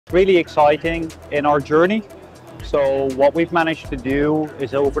really exciting in our journey. So what we've managed to do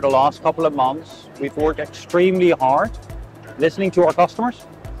is over the last couple of months, we've worked extremely hard listening to our customers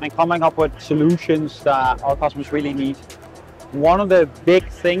and coming up with solutions that our customers really need. One of the big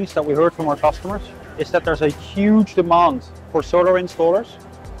things that we heard from our customers is that there's a huge demand for solar installers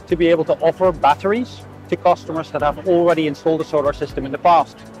to be able to offer batteries to customers that have already installed a solar system in the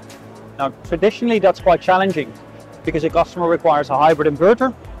past. Now, traditionally that's quite challenging because a customer requires a hybrid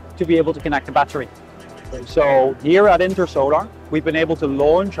inverter to be able to connect a battery. So here at Intersolar, we've been able to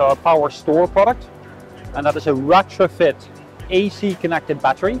launch our Power Store product, and that is a retrofit AC connected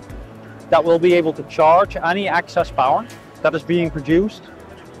battery that will be able to charge any excess power that is being produced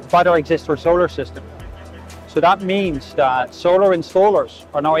by their existing solar system. So that means that solar installers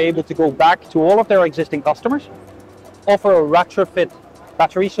are now able to go back to all of their existing customers, offer a retrofit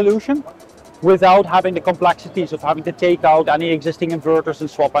battery solution without having the complexities of having to take out any existing inverters and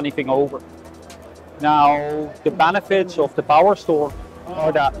swap anything over. Now, the benefits of the Power Store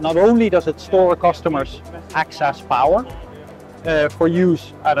are that not only does it store a customer's excess power for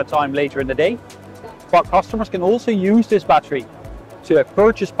use at a time later in the day, but customers can also use this battery to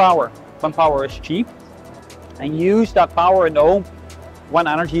purchase power when power is cheap and use that power in the home when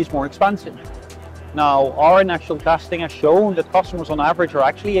energy is more expensive. Now, our initial testing has shown that customers on average are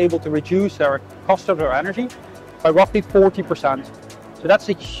actually able to reduce their cost of their energy by roughly 40%. So that's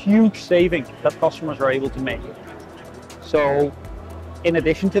a huge saving that customers are able to make. So in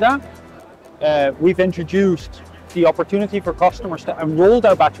addition to that, we've introduced the opportunity for customers to enroll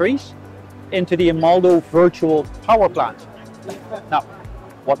their batteries into the Emaldo virtual power plant. Now,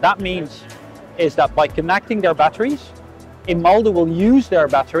 what that means is that by connecting their batteries, Emaldo will use their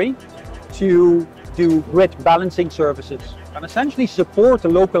battery to do grid balancing services and essentially support the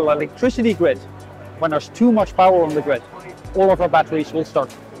local electricity grid. When there's too much power on the grid, all of our batteries will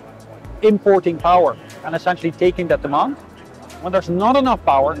start importing power and essentially taking that demand. When there's not enough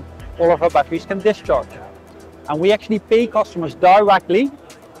power, all of our batteries can discharge. And we actually pay customers directly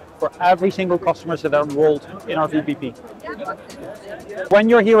for every single customer that are enrolled in our VPP. When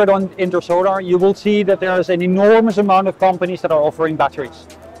you're here at Intersolar, you will see that there's an enormous amount of companies that are offering batteries,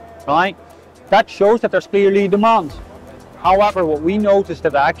 right? That shows that there's clearly demand. However, what we noticed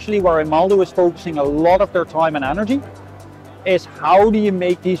that actually where Emaldo is focusing a lot of their time and energy is how do you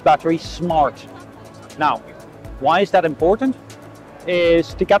make these batteries smart? Now, why is that important?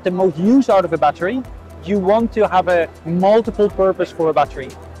 Is to get the most use out of a battery, you want to have a multiple purpose for a battery.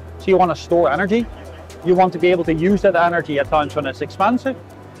 So you want to store energy, you want to be able to use that energy at times when it's expensive,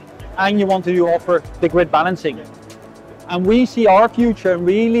 and you want to offer the grid balancing. And we see our future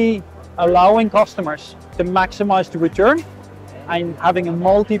really allowing customers to maximize the return and having a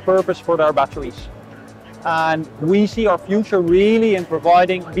multi-purpose for their batteries. And we see our future really in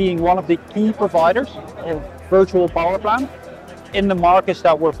being one of the key providers of virtual power plant in the markets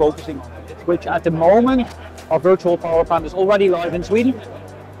that we're focusing on, which at the moment, our virtual power plant is already live in Sweden,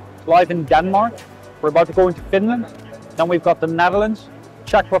 live in Denmark, we're about to go into Finland, then we've got the Netherlands,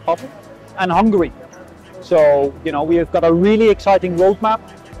 Czech Republic, and Hungary. So, we've got a really exciting roadmap,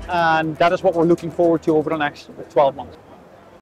 and that is what we're looking forward to over the next 12 months.